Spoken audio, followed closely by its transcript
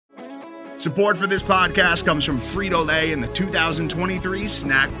Support for this podcast comes from Frito-Lay and the 2023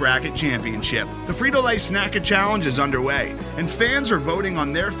 Snack Bracket Championship. The Frito-Lay Snack Challenge is underway, and fans are voting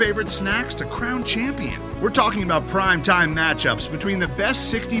on their favorite snacks to crown champion. We're talking about primetime matchups between the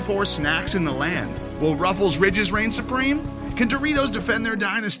best 64 snacks in the land. Will Ruffles Ridges reign supreme? Can Doritos defend their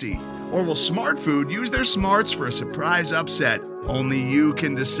dynasty? Or will Smart Food use their smarts for a surprise upset? Only you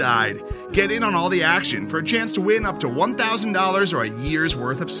can decide. Get in on all the action for a chance to win up to $1,000 or a year's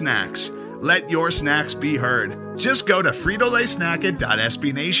worth of snacks. Let your snacks be heard. Just go to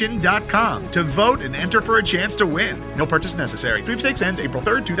fritolaysnacket.sbnation.com to vote and enter for a chance to win. No purchase necessary. Sweepstakes ends April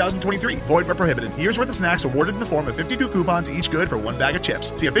 3rd, 2023. Void where prohibited. Year's worth of snacks awarded in the form of 52 coupons, each good for one bag of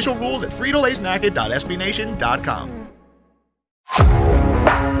chips. See official rules at fritolaysnacket.sbnation.com.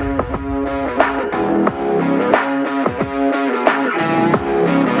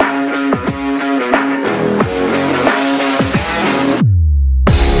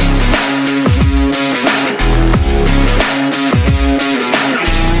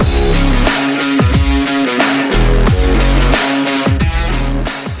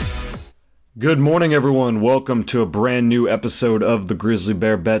 Good morning, everyone. Welcome to a brand new episode of the Grizzly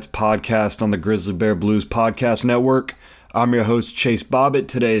Bear Bets podcast on the Grizzly Bear Blues Podcast Network. I'm your host, Chase Bobbitt.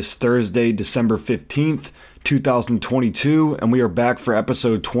 Today is Thursday, December 15th, 2022, and we are back for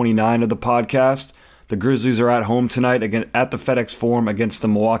episode 29 of the podcast. The Grizzlies are at home tonight again at the FedEx Forum against the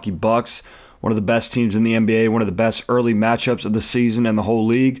Milwaukee Bucks, one of the best teams in the NBA, one of the best early matchups of the season and the whole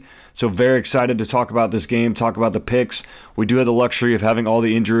league. So very excited to talk about this game, talk about the picks. We do have the luxury of having all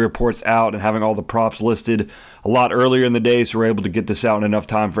the injury reports out and having all the props listed a lot earlier in the day, so we're able to get this out in enough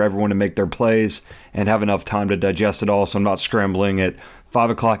time for everyone to make their plays and have enough time to digest it all, so I'm not scrambling at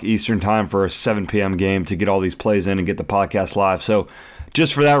 5 o'clock Eastern time for a 7 p.m. game to get all these plays in and get the podcast live. So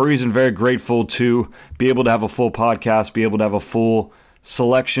just for that reason, very grateful to be able to have a full podcast, be able to have a full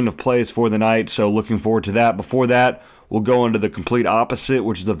selection of plays for the night, so looking forward to that. Before that, we'll go into the complete opposite,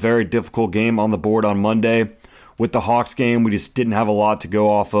 which is a very difficult game on the board on Monday. With the Hawks game, we just didn't have a lot to go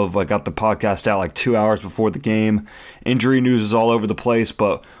off of. I got the podcast out like 2 hours before the game. Injury news is all over the place,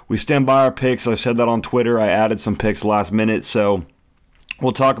 but we stand by our picks. I said that on Twitter. I added some picks last minute, so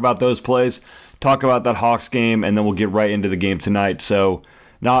we'll talk about those plays, talk about that Hawks game, and then we'll get right into the game tonight. So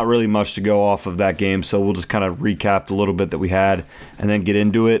not really much to go off of that game, so we'll just kind of recap a little bit that we had and then get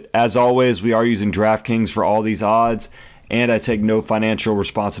into it. As always, we are using DraftKings for all these odds, and I take no financial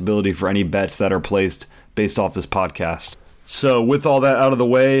responsibility for any bets that are placed based off this podcast. So with all that out of the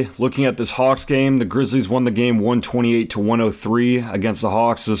way, looking at this Hawks game, the Grizzlies won the game 128-103 against the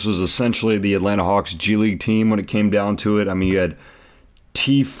Hawks. This was essentially the Atlanta Hawks G League team when it came down to it. I mean, you had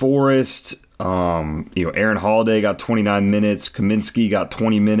T. Forrest, Aaron Holiday got 29 minutes. Kaminsky got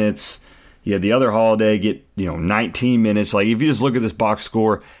 20 minutes. You had the other Holiday get 19 minutes. Like, if you just look at this box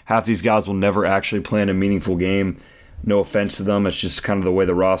score, half these guys will never actually play in a meaningful game. No offense to them. It's just kind of the way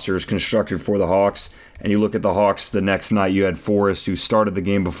the roster is constructed for the Hawks. And you look at the Hawks the next night, you had Forrest, who started the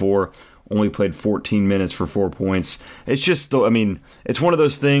game before, only played 14 minutes for 4 points. It's just, it's one of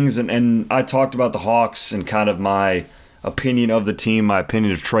those things. And I talked about the Hawks and kind of my opinion of the team, my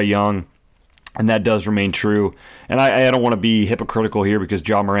opinion of Trae Young. And that does remain true. And I don't want to be hypocritical here because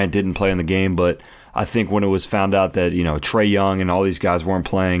Ja Morant didn't play in the game, but I think when it was found out that, Trae Young and all these guys weren't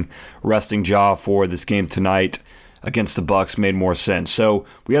playing, resting Ja for this game tonight against the Bucks made more sense. So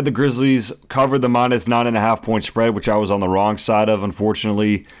we had the Grizzlies cover the minus 9.5 point spread, which I was on the wrong side of,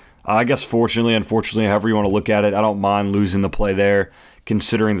 unfortunately. I guess fortunately, unfortunately, however you want to look at it, I don't mind losing the play there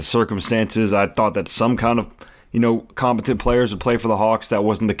considering the circumstances. I thought that some kind of competent players would play for the Hawks. That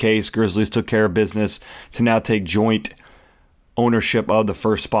wasn't the case. Grizzlies took care of business to now take joint ownership of the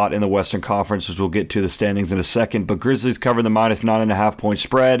first spot in the Western Conference, which we'll get to the standings in a second. But Grizzlies covered the minus 9.5 point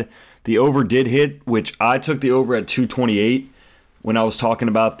spread. The over did hit, which I took the over at 228 when I was talking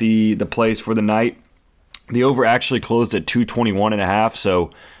about the plays for the night. The over actually closed at 221.5,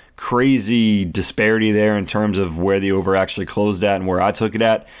 so crazy disparity there in terms of where the over actually closed at and where I took it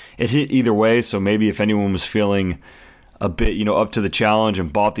at. It hit either way, so maybe if anyone was feeling a bit, up to the challenge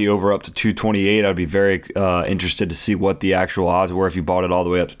and bought the over up to 228, I'd be very interested to see what the actual odds were if you bought it all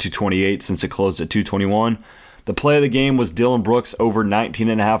the way up to 228 since it closed at 221. The play of the game was Dillon Brooks over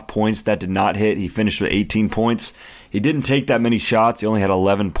 19.5 points. That did not hit. He finished with 18 points. He didn't take that many shots. He only had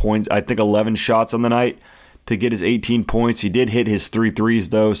 11 points. I think 11 shots on the night to get his 18 points. He did hit his 3 threes,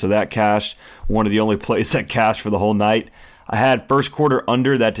 though, so that cashed. One of the only plays that cashed for the whole night. I had first quarter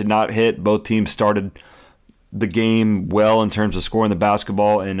under. That did not hit. Both teams started the game well in terms of scoring the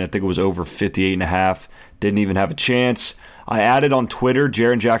basketball, and I think it was over 58.5. Didn't even have a chance. I added on Twitter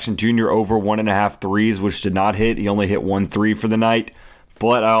Jaren Jackson Jr. over 1.5 threes, which did not hit. He only hit 1 3 for the night.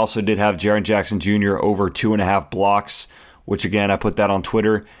 But I also did have Jaren Jackson Jr. over 2.5 blocks, which again, I put that on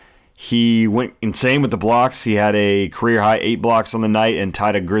Twitter. He went insane with the blocks. He had a career-high 8 blocks on the night and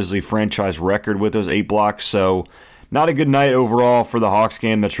tied a Grizzly franchise record with those 8 blocks. So not a good night overall for the Hawks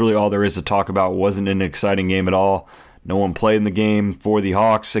game. That's really all there is to talk about. It wasn't an exciting game at all. No one played in the game for the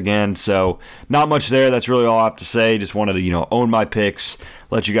Hawks again, so not much there. That's really all I have to say. Just wanted to, own my picks,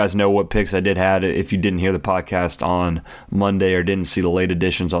 let you guys know what picks I did have if you didn't hear the podcast on Monday or didn't see the late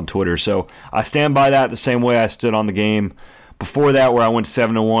editions on Twitter. So I stand by that the same way I stood on the game before that, where I went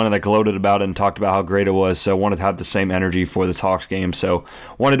 7-1 and I gloated about it and talked about how great it was. So I wanted to have the same energy for this Hawks game. So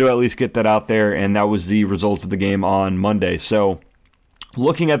wanted to at least get that out there, and that was the results of the game on Monday. So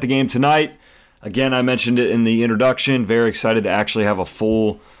looking at the game tonight, again, I mentioned it in the introduction. Very excited to actually have a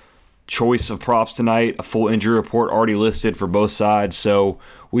full choice of props tonight, a full injury report already listed for both sides. So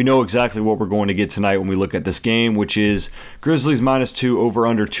we know exactly what we're going to get tonight when we look at this game, which is Grizzlies -2 over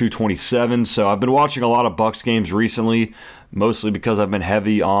under 227. So I've been watching a lot of Bucks games recently, mostly because I've been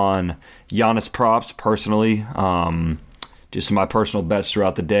heavy on Giannis props personally. Just my personal bets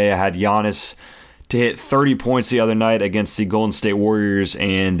throughout the day. I had Giannis to hit 30 points the other night against the Golden State Warriors,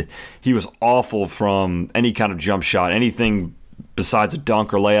 and he was awful from any kind of jump shot. Anything besides a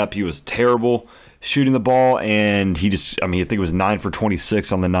dunk or layup, he was terrible shooting the ball, and I think it was 9 for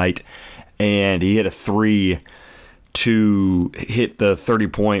 26 on the night, and he hit a 3 to hit the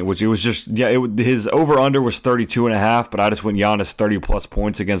 30-point, which it was just, his over-under was 32.5, but I just went Giannis 30-plus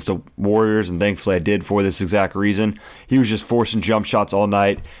points against the Warriors, and thankfully I did for this exact reason. He was just forcing jump shots all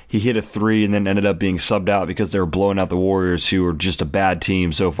night. He hit a 3 and then ended up being subbed out because they were blowing out the Warriors, who are just a bad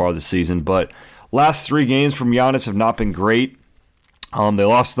team so far this season. But last 3 games from Giannis have not been great. They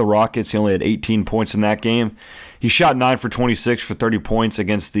lost to the Rockets. He only had 18 points in that game. He shot 9 for 26 for 30 points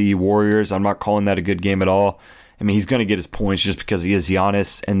against the Warriors. I'm not calling that a good game at all. I mean, he's going to get his points just because he is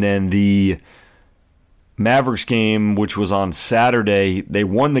Giannis. And then the Mavericks game, which was on Saturday, they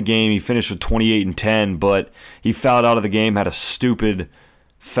won the game. He finished with 28 and 10, but he fouled out of the game, had a stupid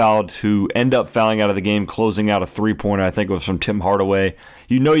foul to end up fouling out of the game, closing out a 3-pointer. I think it was from Tim Hardaway.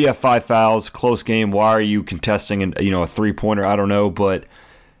 You have 5 fouls, close game. Why are you contesting a 3-pointer? I don't know, but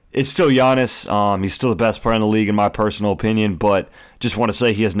it's still Giannis. He's still the best player in the league in my personal opinion, but just want to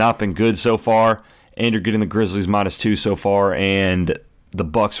say he has not been good so far. And you're getting the Grizzlies -2 so far, and the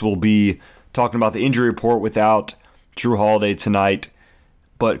Bucks will be talking about the injury report without Jrue Holiday tonight,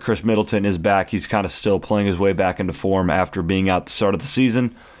 but Chris Middleton is back. He's kind of still playing his way back into form after being out the start of the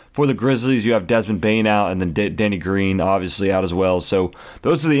season. For the Grizzlies, you have Desmond Bane out, and then Danny Green obviously out as well. So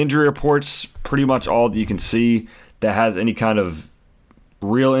those are the injury reports, pretty much all that you can see that has any kind of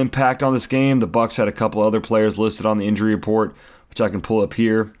real impact on this game. The Bucks had a couple other players listed on the injury report, which I can pull up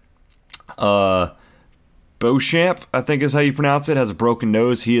here. Beauchamp, I think is how you pronounce it, has a broken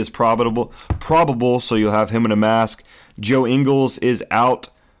nose. He is probable, so you'll have him in a mask. Joe Ingles is out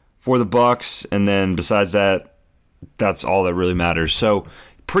for the Bucks, and then besides that, that's all that really matters. So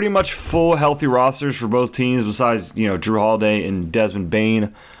pretty much full healthy rosters for both teams besides, Jrue Holiday and Desmond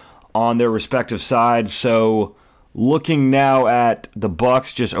Bane on their respective sides. So looking now at the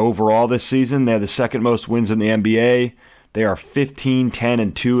Bucks just overall this season, they have the second most wins in the NBA. They are 15, 10,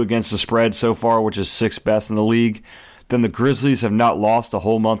 and 2 against the spread so far, which is 6th best in the league. Then the Grizzlies have not lost the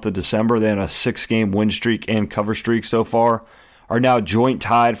whole month of December. They're on a 6-game win streak and cover streak so far. Are now joint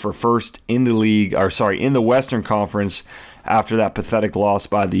tied for first in the league, in the Western Conference after that pathetic loss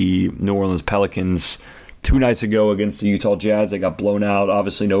by the New Orleans Pelicans 2 nights ago against the Utah Jazz. They got blown out.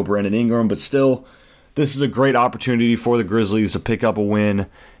 Obviously no Brandon Ingram, but still, this is a great opportunity for the Grizzlies to pick up a win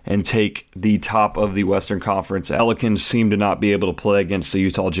and take the top of the Western Conference. Pelicans seem to not be able to play against the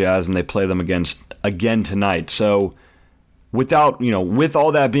Utah Jazz, and they play them again tonight. So with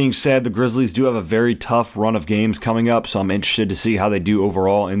all that being said, the Grizzlies do have a very tough run of games coming up, so I'm interested to see how they do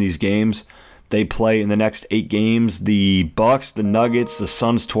overall in these games. They play in the next 8 games the Bucks, the Nuggets, the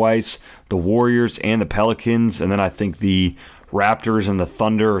Suns twice, the Warriors, and the Pelicans, and then I think the Raptors and the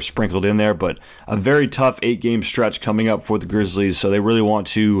Thunder are sprinkled in there, but a very tough 8-game stretch coming up for the Grizzlies, so they really want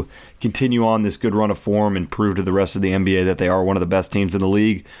to continue on this good run of form and prove to the rest of the NBA that they are one of the best teams in the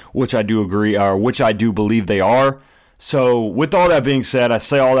league, which I do believe they are. So with all that being said, I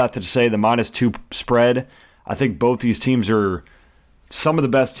say all that to say the -2 spread. I think both these teams are some of the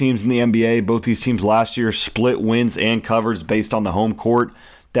best teams in the NBA. Both these teams last year split wins and covers based on the home court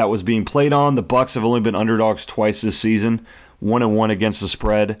that was being played on. The Bucks have only been underdogs twice this season, 1-1 against the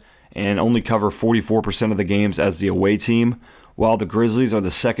spread, and only cover 44% of the games as the away team, while the Grizzlies are the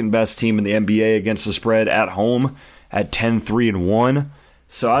second best team in the NBA against the spread at home at 10-3-1.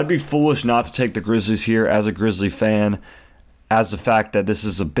 So I'd be foolish not to take the Grizzlies here as a Grizzly fan. as the fact that this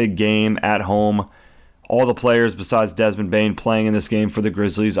is a big game at home. All the players besides Desmond Bane playing in this game for the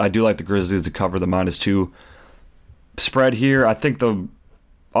Grizzlies. I do like the Grizzlies to cover the -2 spread here. I think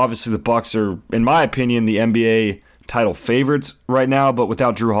obviously the Bucks are, in my opinion, the NBA title favorites right now, but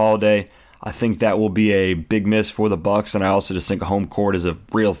without Drew Holiday, I think that will be a big miss for the Bucks, and I also just think home court is a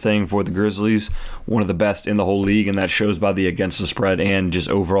real thing for the Grizzlies, one of the best in the whole league, and that shows by the against the spread and just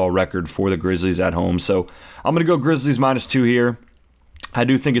overall record for the Grizzlies at home. So I'm going to go Grizzlies -2 here. I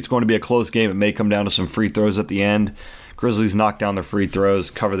do think it's going to be a close game. It may come down to some free throws at the end. Grizzlies knock down their free throws,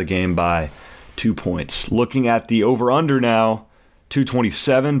 cover the game by 2 points. Looking at the over-under now,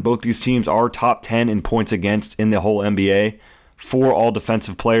 227. Both these teams are top 10 in points against in the whole NBA. 4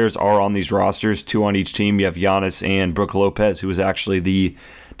 all-defensive players are on these rosters, 2 on each team. You have Giannis and Brook Lopez, who is actually the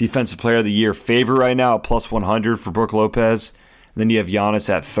Defensive Player of the Year favorite right now, plus 100 for Brook Lopez. And then you have Giannis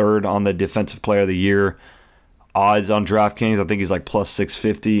at third on the Defensive Player of the Year odds on DraftKings. I think he's like plus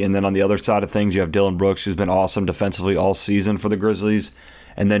 650. And then on the other side of things, you have Dylan Brooks, who's been awesome defensively all season for the Grizzlies.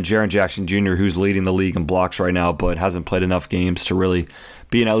 And then Jaren Jackson Jr., who's leading the league in blocks right now, but hasn't played enough games to really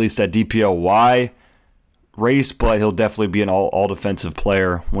be in at least that DPOY race, but he'll definitely be an all-defensive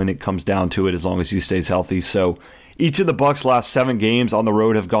player when it comes down to it, as long as he stays healthy. So each of the Bucks' last 7 games on the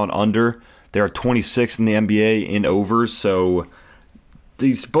road have gone under. They are 26th in the NBA in overs, so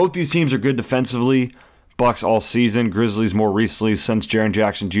both these teams are good defensively. Bucks all season, Grizzlies more recently since Jaren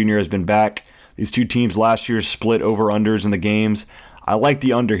Jackson Jr. has been back. These two teams last year split over-unders in the games. I like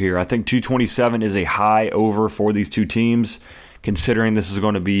the under here. I think 227 is a high over for these two teams, considering this is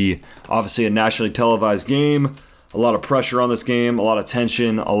going to be obviously a nationally televised game. A lot of pressure on this game, a lot of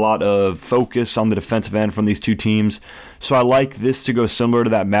tension, a lot of focus on the defensive end from these two teams. So I like this to go similar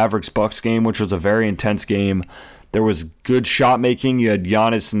to that Mavericks-Bucks game, which was a very intense game. There was good shot making. You had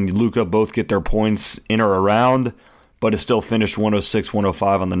Giannis and Luka both get their points in or around, but it still finished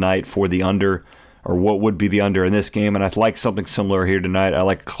 106-105 on the night for the under, or what would be the under in this game. And I like something similar here tonight. I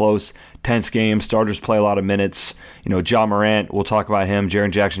like a close, tense game. Starters play a lot of minutes. Ja Morant, we'll talk about him,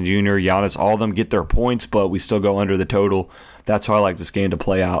 Jaren Jackson Jr., Giannis, all of them get their points, but we still go under the total. That's how I like this game to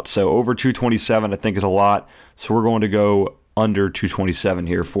play out. So over 227 I think is a lot. So we're going to go under 227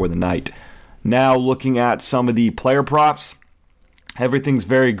 here for the night. Now looking at some of the player props. Everything's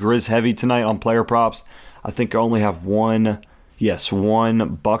very Grizz heavy tonight on player props. I think I only have one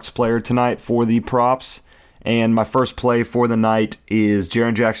Bucks player tonight for the props. And my first play for the night is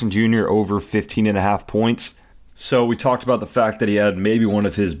Jaren Jackson Jr. over 15.5 points. So we talked about the fact that he had maybe one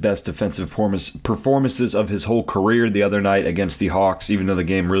of his best defensive performances of his whole career the other night against the Hawks, even though the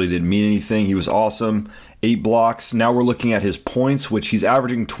game really didn't mean anything. He was awesome. 8 blocks. Now we're looking at his points, which he's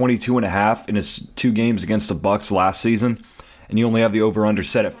averaging 22.5 in his 2 games against the Bucks last season. And you only have the over-under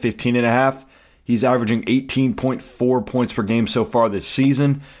set at 15.5. He's averaging 18.4 points per game so far this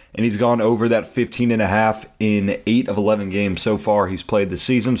season, and he's gone over that 15.5 in 8 of 11 games so far he's played this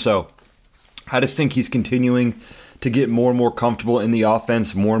season. So I just think he's continuing to get more and more comfortable in the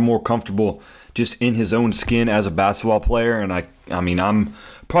offense, more and more comfortable just in his own skin as a basketball player. And I mean, I'm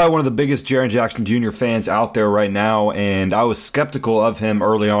probably one of the biggest Jaren Jackson Jr. fans out there right now, and I was skeptical of him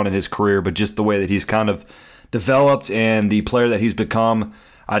early on in his career, but just the way that he's kind of developed and the player that he's become,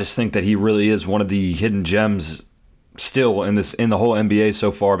 I just think that he really is one of the hidden gems still in the whole NBA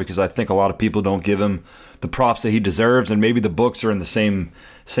so far, because I think a lot of people don't give him the props that he deserves, and maybe the books are in the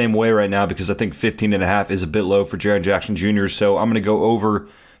same way right now, because I think 15.5 is a bit low for Jaren Jackson Jr. So I'm going to go over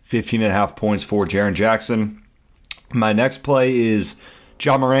 15.5 points for Jaren Jackson. My next play is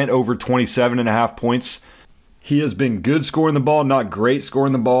Ja Morant over 27.5 points. He has been good scoring the ball, not great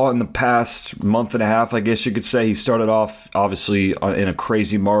scoring the ball in the past month and a half, I guess you could say. He started off, obviously, in a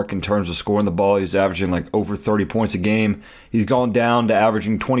crazy mark in terms of scoring the ball. He was averaging like over 30 points a game. He's gone down to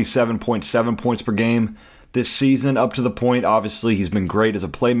averaging 27.7 points per game this season, up to the point, obviously, he's been great as a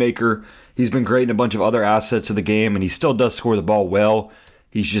playmaker. He's been great in a bunch of other assets of the game, and he still does score the ball well.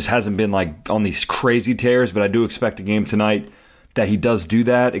 He just hasn't been like on these crazy tears, but I do expect the game tonight that he does do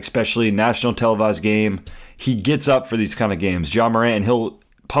that, especially a national televised game. He gets up for these kind of games. Ja Morant, and he'll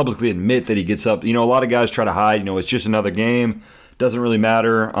publicly admit that he gets up. A lot of guys try to hide, it's just another game. Doesn't really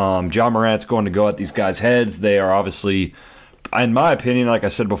matter. Ja Morant's going to go at these guys' heads. They are obviously, in my opinion, like I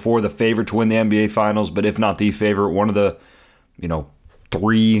said before, the favorite to win the NBA Finals, but if not the favorite, one of the,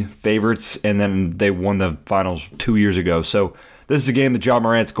 3 favorites, and then they won the Finals 2 years ago. So this is a game that Ja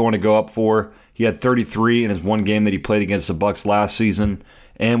Morant's going to go up for. He had 33 in his one game that he played against the Bucks last season.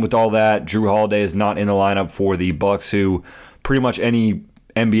 And with all that, Drew Holiday is not in the lineup for the Bucks, who pretty much any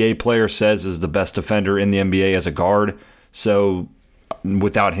NBA player says is the best defender in the NBA as a guard. So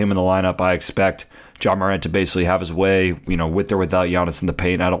without him in the lineup, I expect Ja Morant to basically have his way, with or without Giannis in the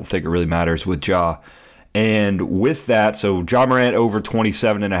paint. I don't think it really matters with Ja. And with that, so Ja Morant over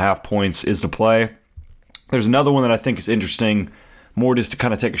 27.5 points is the play. There's another one that I think is interesting, more just to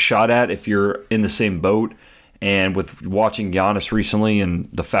kind of take a shot at if you're in the same boat. And with watching Giannis recently and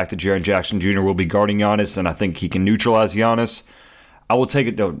the fact that Jaren Jackson Jr. will be guarding Giannis, and I think he can neutralize Giannis, I will take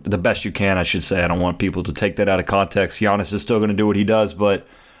it the best you can, I should say. I don't want people to take that out of context. Giannis is still going to do what he does, but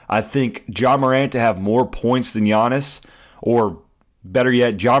I think Ja Morant to have more points than Giannis, or better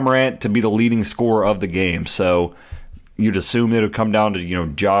yet, Ja Morant to be the leading scorer of the game. So you'd assume it would come down to Ja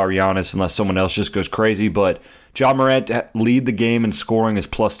or Giannis unless someone else just goes crazy. But Ja Morant to lead the game in scoring is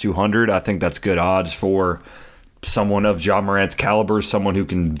plus 200. I think that's good odds for someone of Ja Morant's caliber, someone who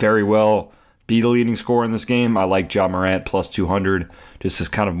can very well be the leading scorer in this game. I like Ja Morant plus 200. Just as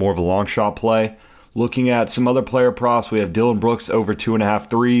kind of more of a long shot play. Looking at some other player props, we have Dillon Brooks over 2.5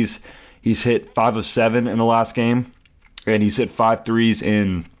 threes. He's hit 5 of 7 in the last game, and he's hit 5 threes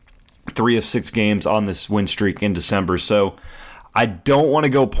in 3 of 6 games on this win streak in December. So I don't want to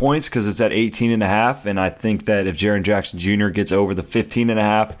go points because it's at 18.5, and I think that if Jaren Jackson Jr. gets over the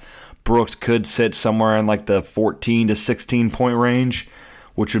 15.5, Brooks could sit somewhere in like the 14 to 16 point range,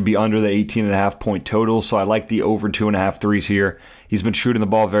 which would be under the 18.5 point total. So I like the over 2.5 threes here. He's been shooting the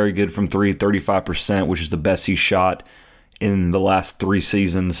ball very good from 3, 35%, which is the best he's shot in the last 3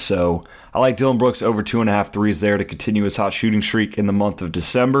 seasons. So I like Dillon Brooks over 2.5 threes there to continue his hot shooting streak in the month of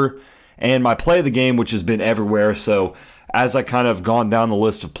December. And my play of the game, which has been everywhere. So as I kind of gone down the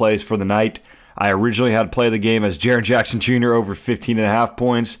list of plays for the night, I originally had play of the game as Jaren Jackson Jr. over 15.5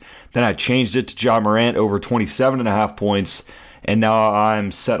 points. Then I changed it to Ja Morant over 27.5 points. And now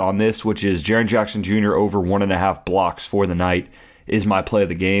I'm set on this, which is Jaren Jackson Jr. over 1.5 blocks for the night is my play of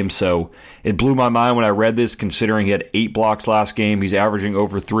the game. So it blew my mind when I read this, considering he had 8 blocks last game. He's averaging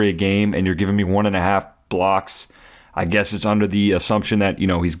over 3 a game, and you're giving me 1.5 blocks. I guess it's under the assumption that,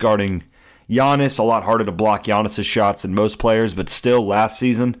 he's guarding Giannis. A lot harder to block Giannis' shots than most players, but still last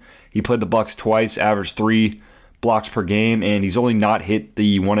season he played the Bucks twice, averaged 3 blocks per game, and he's only not hit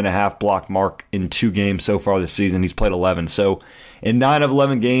the 1.5 block mark in 2 games so far this season. He's played 11. So in 9 of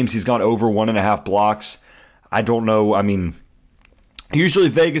 11 games, he's gone over 1.5 blocks. I don't know. I mean, usually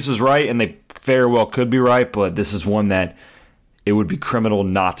Vegas is right, and they very well could be right, but this is one that it would be criminal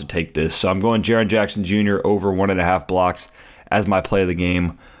not to take this. So I'm going Jaren Jackson Jr. over 1.5 blocks as my play of the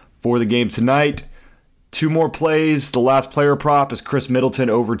game for the game tonight. 2 more plays. The last player prop is Chris Middleton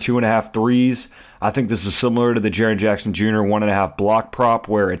over 2.5 threes. I think this is similar to the Jaren Jackson Jr. 1.5 block prop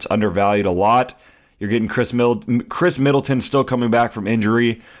where it's undervalued a lot. You're getting Chris Middleton still coming back from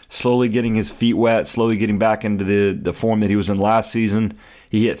injury, slowly getting his feet wet, slowly getting back into the form that he was in last season.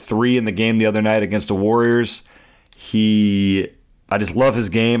 He hit 3 in the game the other night against the Warriors. I just love his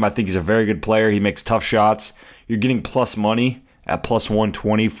game. I think he's a very good player. He makes tough shots. You're getting plus money at plus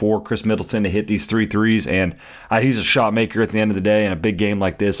 120 for Chris Middleton to hit these 3 threes, and he's a shot maker at the end of the day. In a big game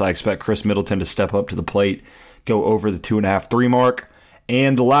like this, I expect Chris Middleton to step up to the plate, go over the 2.5 3 mark.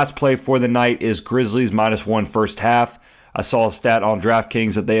 And the last play for the night is Grizzlies -1 first half. I saw a stat on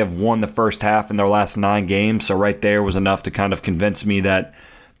DraftKings that they have won the first half in their last 9 games, so right there was enough to kind of convince me that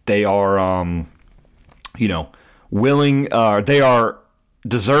they are, willing, they are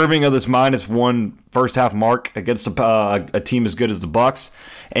deserving of this -1 first half mark against a team as good as the Bucks.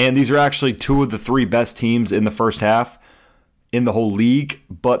 And these are actually 2 of the 3 best teams in the first half in the whole league,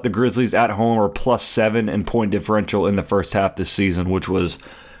 but the Grizzlies at home are +7 in point differential in the first half this season, which was,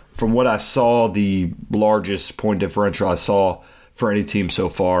 from what I saw, the largest point differential I saw for any team so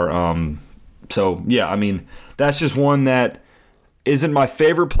far. So yeah, I mean, that's just one that isn't my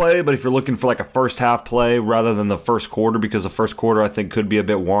favorite play, but if you're looking for like a first half play rather than the first quarter, because the first quarter I think could be a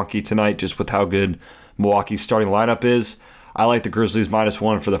bit wonky tonight just with how good Milwaukee's starting lineup is, I like the Grizzlies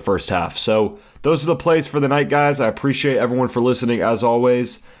 -1 for the first half. So those are the plays for the night, guys. I appreciate everyone for listening as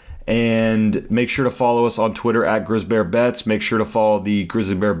always, and make sure to follow us on Twitter at GrizzBearBets. Make sure to follow the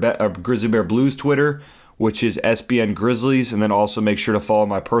Grizzly Bear Blues Twitter, which is SBN Grizzlies, and then also make sure to follow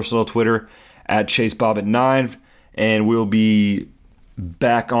my personal Twitter at ChaseBob9. And we'll be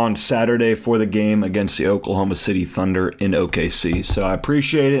back on Saturday for the game against the Oklahoma City Thunder in OKC. So I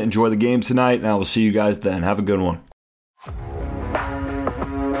appreciate it. Enjoy the game tonight, and I will see you guys then. Have a good one.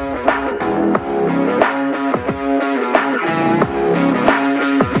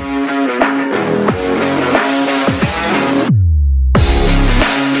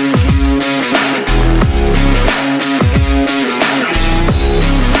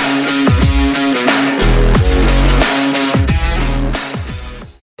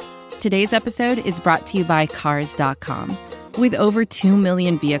 Today's episode is brought to you by Cars.com. With over 2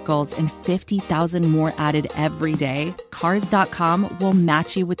 million vehicles and 50,000 more added every day, Cars.com will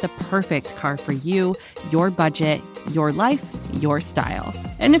match you with the perfect car for you, your budget, your life, your style.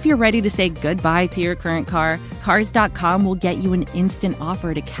 And if you're ready to say goodbye to your current car, Cars.com will get you an instant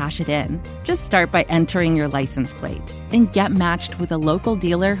offer to cash it in. Just start by entering your license plate and get matched with a local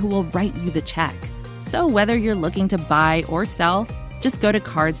dealer who will write you the check. So whether you're looking to buy or sell, just go to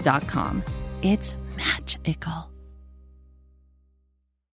Cars.com. It's magical.